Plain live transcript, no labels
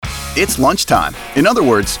It's lunchtime. In other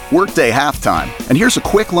words, workday halftime. And here's a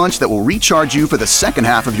quick lunch that will recharge you for the second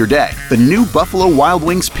half of your day. The new Buffalo Wild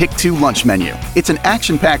Wings Pick 2 lunch menu. It's an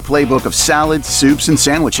action-packed playbook of salads, soups, and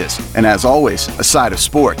sandwiches. And as always, a side of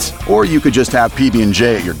sports. Or you could just have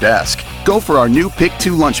PB&J at your desk. Go for our new Pick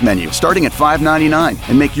 2 lunch menu starting at $5.99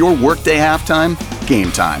 and make your workday halftime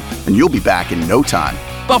game time. And you'll be back in no time.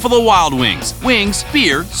 Buffalo Wild Wings. Wings,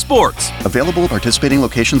 beer, sports. Available at participating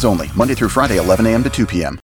locations only. Monday through Friday, 11 a.m. to 2 p.m.